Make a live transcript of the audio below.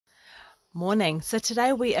Morning. So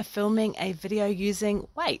today we are filming a video using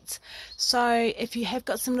weights. So if you have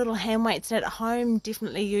got some little hand weights at home,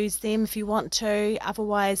 definitely use them if you want to.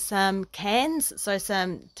 Otherwise, some cans, so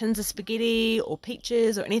some tins of spaghetti or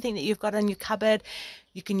peaches or anything that you've got in your cupboard,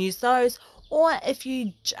 you can use those. Or if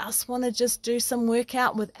you just want to just do some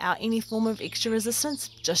workout without any form of extra resistance,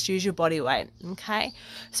 just use your body weight, okay?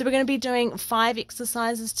 So we're going to be doing 5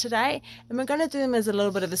 exercises today, and we're going to do them as a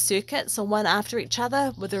little bit of a circuit, so one after each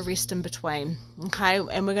other with a rest in between, okay?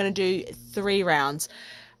 And we're going to do 3 rounds.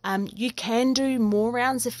 You can do more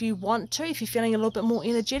rounds if you want to, if you're feeling a little bit more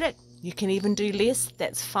energetic. You can even do less,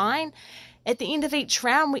 that's fine. At the end of each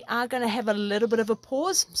round, we are going to have a little bit of a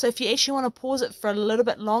pause. So if you actually want to pause it for a little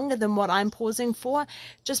bit longer than what I'm pausing for,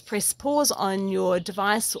 just press pause on your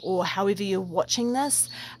device or however you're watching this.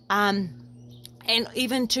 And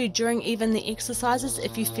even during even the exercises,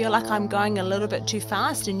 if you feel like I'm going a little bit too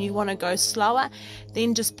fast and you want to go slower,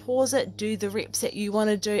 then just pause it, do the reps that you want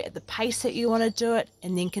to do at the pace that you want to do it,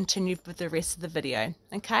 and then continue with the rest of the video.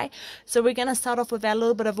 Okay, so we're going to start off with our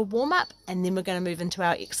little bit of a warm-up, and then we're going to move into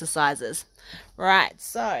our exercises. Right,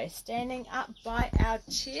 so standing up by our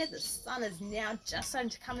chair. The sun is now just starting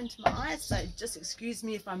to come into my eyes, so just excuse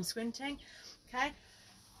me if I'm squinting. Okay,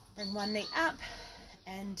 bring one knee up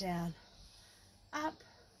and down, up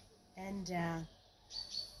and down,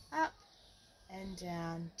 up and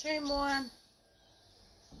down. 2 more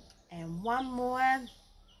and 1 more,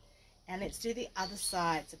 and let's do the other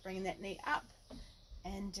side. So bringing that knee up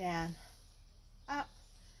and down, up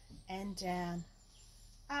and down,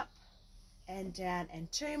 up and down,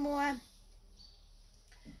 and 2 more.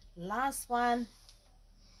 Last one.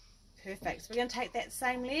 Perfect. So we're going to take that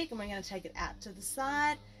same leg and we're going to take it out to the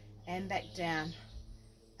side and back down,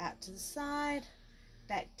 out to the side,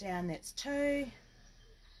 back down. That's 2,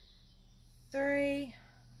 3,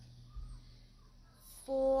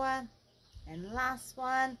 4, and last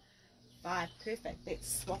one, 5. Perfect.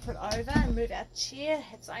 Let's swap it over and move our chair.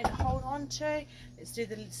 Have something to hold on to. Let's do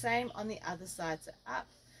the same on the other side. So up,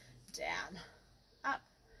 down, up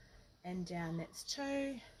and down. That's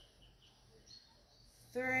 2,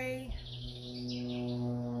 3,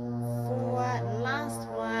 4, last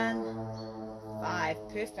one, 5.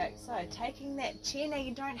 Perfect. So taking that chair, now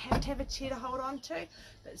you don't have to have a chair to hold on to,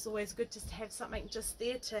 but it's always good just to have something just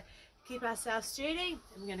there to keep ourselves sturdy.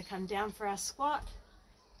 And we're going to come down for our squat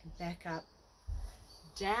and back up,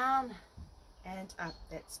 down and up.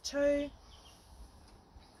 That's 2,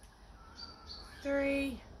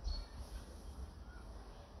 3,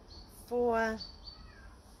 4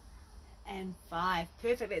 and 5.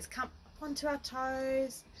 Perfect. Let's come up onto our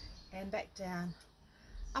toes and back down,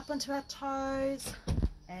 up onto our toes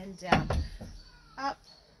and down, up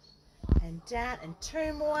and down, and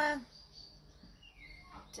 2 more,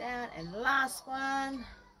 down, and last one.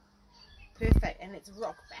 Perfect. And let's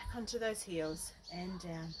rock back onto those heels and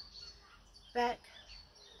down, back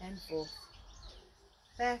and forth,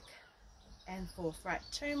 back and forth. Right,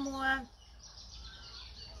 2 more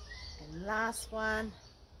and last one.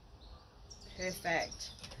 Perfect.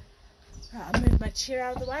 Right, I'll move my chair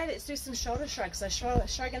out of the way. Let's do some shoulder shrugs. So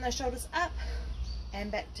shrugging those shoulders up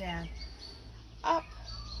and back down, up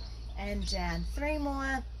and down. 3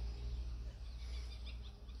 more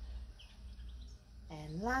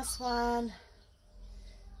and last one.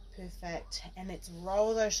 Perfect. And let's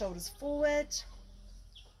roll those shoulders forward.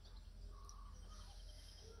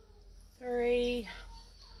 3,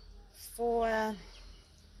 4,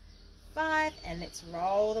 5, and let's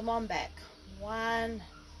roll them on back. 1,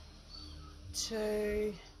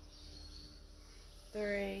 2,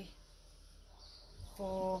 3,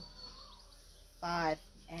 4, 5.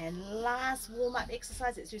 And last warm-up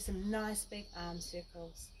exercise, let's do some nice big arm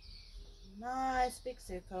circles. Nice big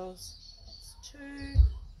circles. That's 2,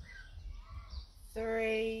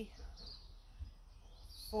 3,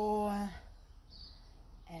 4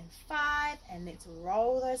 and 5. And let's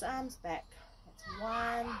roll those arms back. That's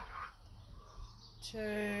 1,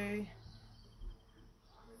 2,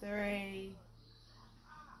 3,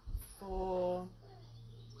 4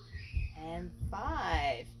 and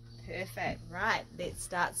 5. Perfect. Right, let's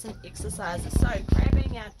start some exercises. So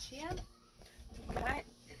grabbing our chair, okay,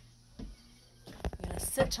 we're going to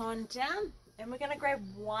sit on down and we're going to grab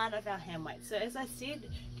one of our hand weights. So as I said,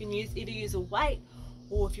 you can either use a weight,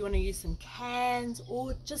 or if you want to use some cans,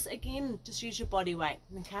 or just use your body weight.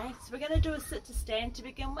 Okay, so we're going to do a sit to stand to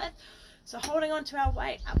begin with. So holding onto our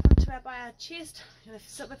weight up by our chest, we're going to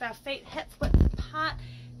sit with our feet hip width apart,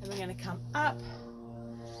 and we're going to come up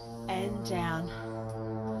and down,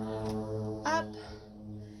 up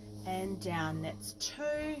and down. That's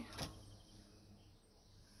 2,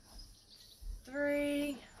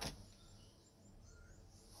 3,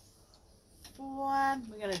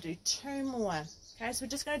 going to do 2 more. Okay, so we're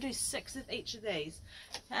just going to do 6 of each of these.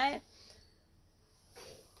 Okay,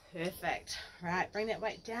 perfect. Right, bring that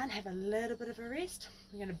weight down, have a little bit of a rest.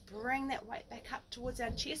 We're going to bring that weight back up towards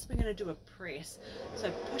our chest. We're going to do a press. So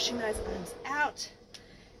pushing those arms out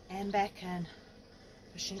and back in.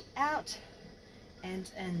 Pushing out and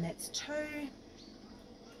in. That's 2,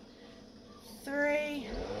 3,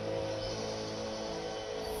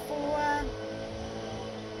 4,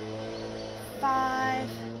 5,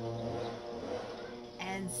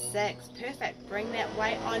 and 6. Perfect. Bring that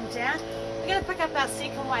weight on down. We're going to pick up our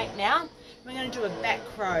second weight now. We're going to do a back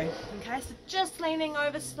row. Okay, so just leaning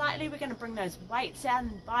over slightly. We're going to bring those weights out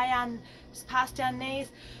and just past our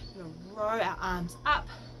knees. We're going to row our arms up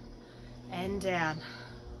and down.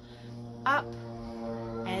 Up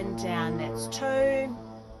and down. That's 2,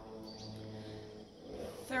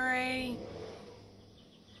 3,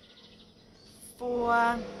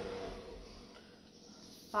 4,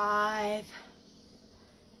 5,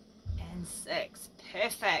 and 6.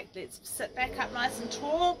 Perfect. Let's sit back up nice and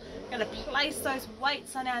tall. We're going to place those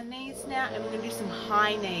weights on our knees now, and we're going to do some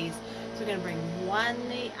high knees. So we're going to bring one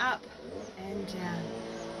knee up and down,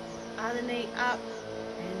 other knee up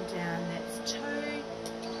and down. That's 2.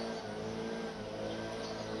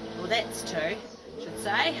 Well, that's 2, I should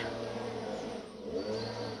say.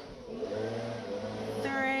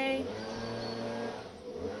 3,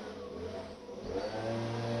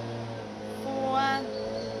 4,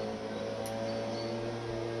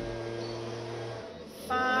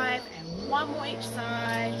 5, and 1 more each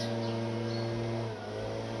side.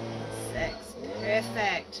 6.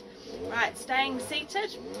 Perfect. Right, staying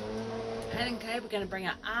seated. And okay, we're going to bring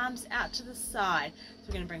our arms out to the side. So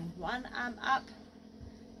we're going to bring one arm up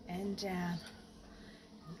and down.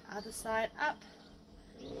 And the other side up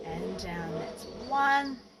and down. That's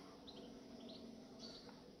 1,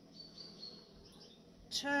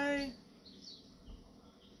 2,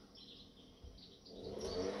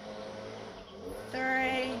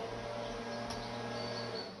 3,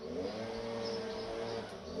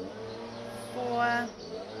 4,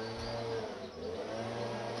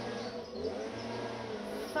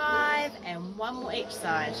 5, and 1 more each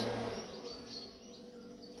side.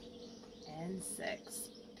 And 6.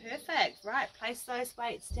 Perfect. Right, place those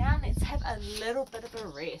weights down. Let's have a little bit of a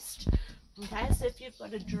rest. Okay, so if you've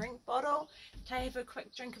got a drink bottle, have a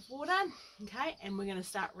quick drink of water. Okay, and we're going to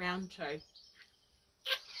start round 2.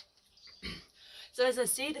 So as I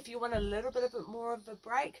said, if you want a little bit of more of a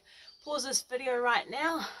break, pause this video right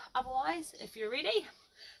now. Otherwise, if you're ready,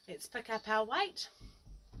 let's pick up our weight.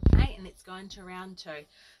 Okay, and let's go into round 2.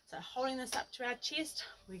 So holding this up to our chest,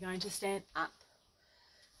 we're going to stand up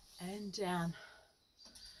and down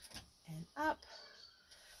and up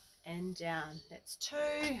and down. That's 2,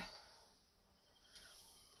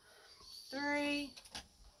 3,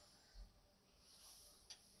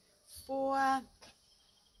 4,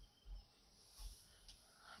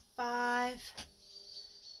 5,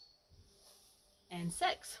 and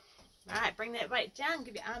 6. Right, bring that weight down,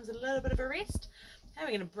 give your arms a little bit of a rest. And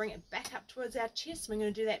we're going to bring it back up towards our chest. We're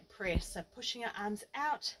going to do that press. So pushing our arms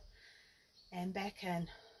out and back in.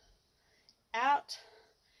 Out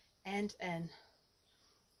and in.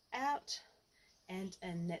 Out and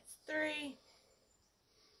in. That's 3,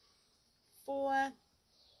 4,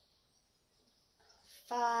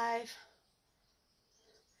 5,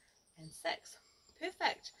 and 6.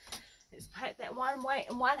 Perfect. Let's take that one weight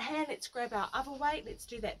in one hand. Let's grab our other weight. Let's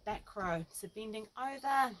do that back row. So bending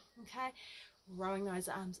over, okay, rowing those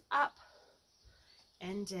arms up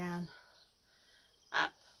and down,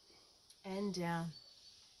 up and down,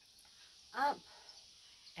 up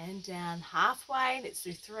and down. Halfway. Let's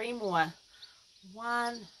do 3 more.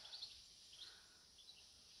 1,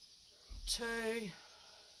 2,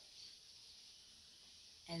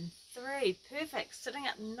 and 3. Perfect. Sitting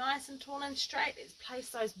up nice and tall and straight. Let's place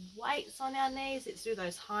those weights on our knees. Let's do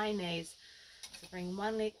those high knees. So bring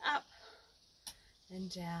one leg up and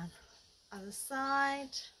down. Other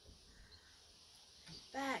side.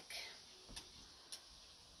 Back.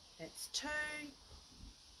 That's 2,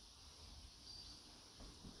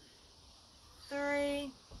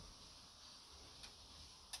 3,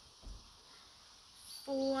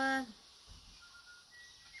 4,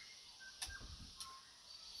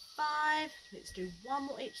 5. Let's do 1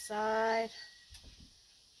 more each side.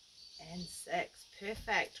 And 6.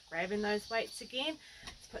 Perfect. Grabbing those weights again.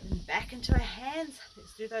 Let's put them back into our hands.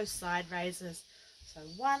 Let's do those side raises. So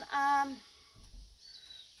one arm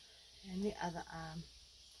and the other arm.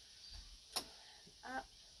 Up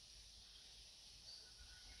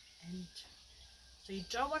and so you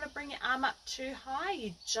don't want to bring your arm up too high.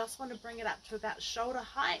 You just want to bring it up to about shoulder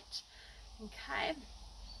height. Okay.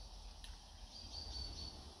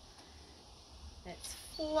 That's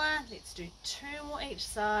 4. Let's do 2 more each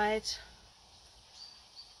side.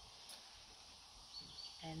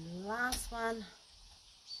 And last one.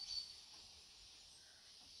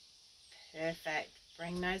 Perfect.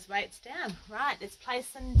 Bring those weights down. Right, let's place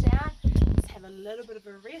them down. Let's have a little bit of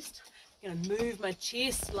a rest. I'm going to move my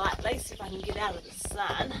chair slightly, see if I can get out of the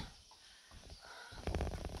sun.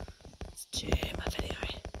 Let's turn my video.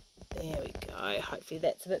 There we go. Hopefully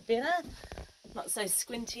that's a bit better. Not so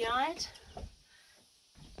squinty-eyed.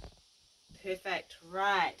 Perfect.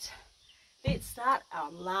 Right. Let's start our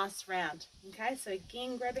last round. Okay, so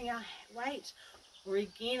again, grabbing our weight. Or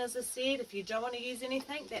again, as I said, if you don't want to use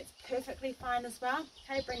anything, that's perfectly fine as well.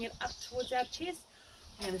 Okay, bring it up towards our chest.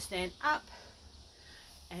 We're going to stand up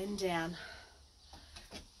and down.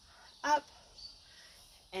 Up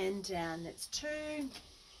and down. That's 2,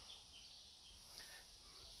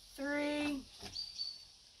 3,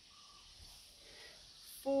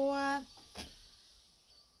 4,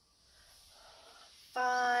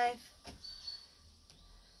 5,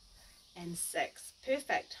 and 6.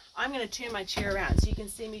 Perfect. I'm going to turn my chair around so you can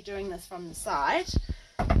see me doing this from the side.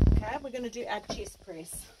 Okay, we're going to do our chest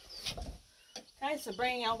press. Okay, so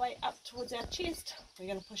bringing our weight up towards our chest, we're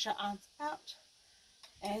going to push our arms out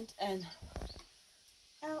and in,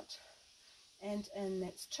 out and in.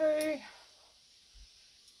 That's 2,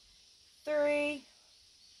 3,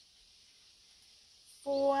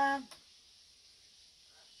 4,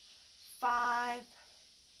 5,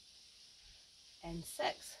 and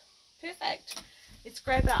 6. Perfect. Let's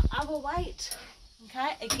grab our other weight.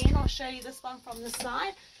 Okay, again, I'll show you this one from the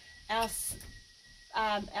side. Our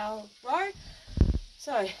row.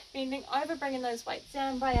 So, bending over, bringing those weights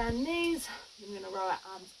down by our knees. We're going to roll our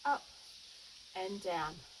arms up and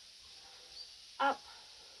down. Up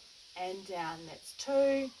and down. That's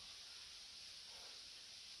 2,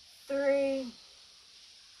 3,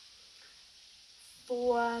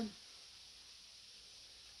 4,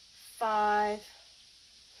 5,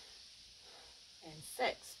 and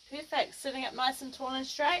 6. Perfect. Sitting up nice and tall and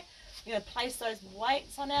straight. We're going to place those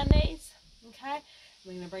weights on our knees. Okay.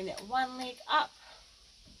 We're going to bring that one leg up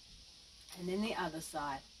and then the other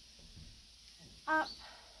side. And up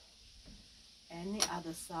and the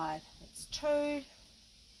other side. That's 2,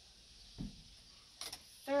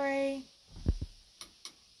 3,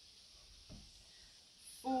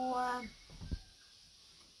 4,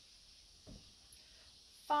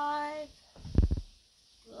 5.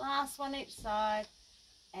 Last one each side,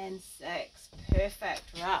 and 6. Perfect.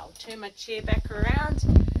 Right, I'll turn my chair back around.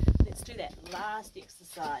 Let's do that last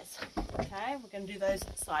exercise. Okay, we're going to do those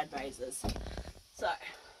side raises. So,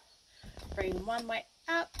 bring one weight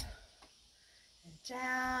up and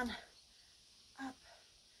down, up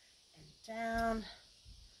and down.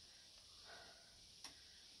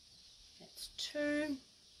 That's 2,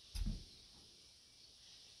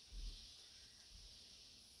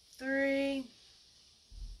 3,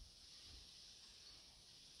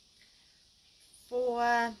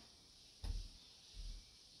 4,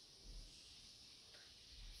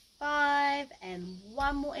 5, and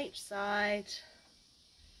one more each side,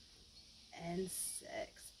 and 6.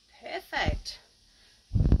 Perfect.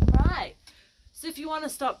 Right, so if you want to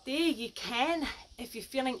stop there, you can. If you're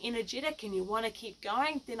feeling energetic and you want to keep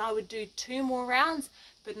going, then I would do 2 more rounds,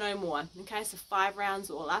 but no more. Okay, so 5 rounds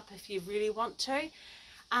all up if you really want to.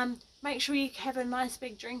 Make sure you have a nice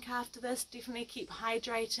big drink after this. Definitely keep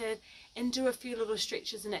hydrated and do a few little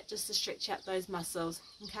stretches in it just to stretch out those muscles.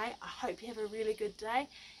 Okay, I hope you have a really good day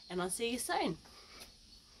and I'll see you soon.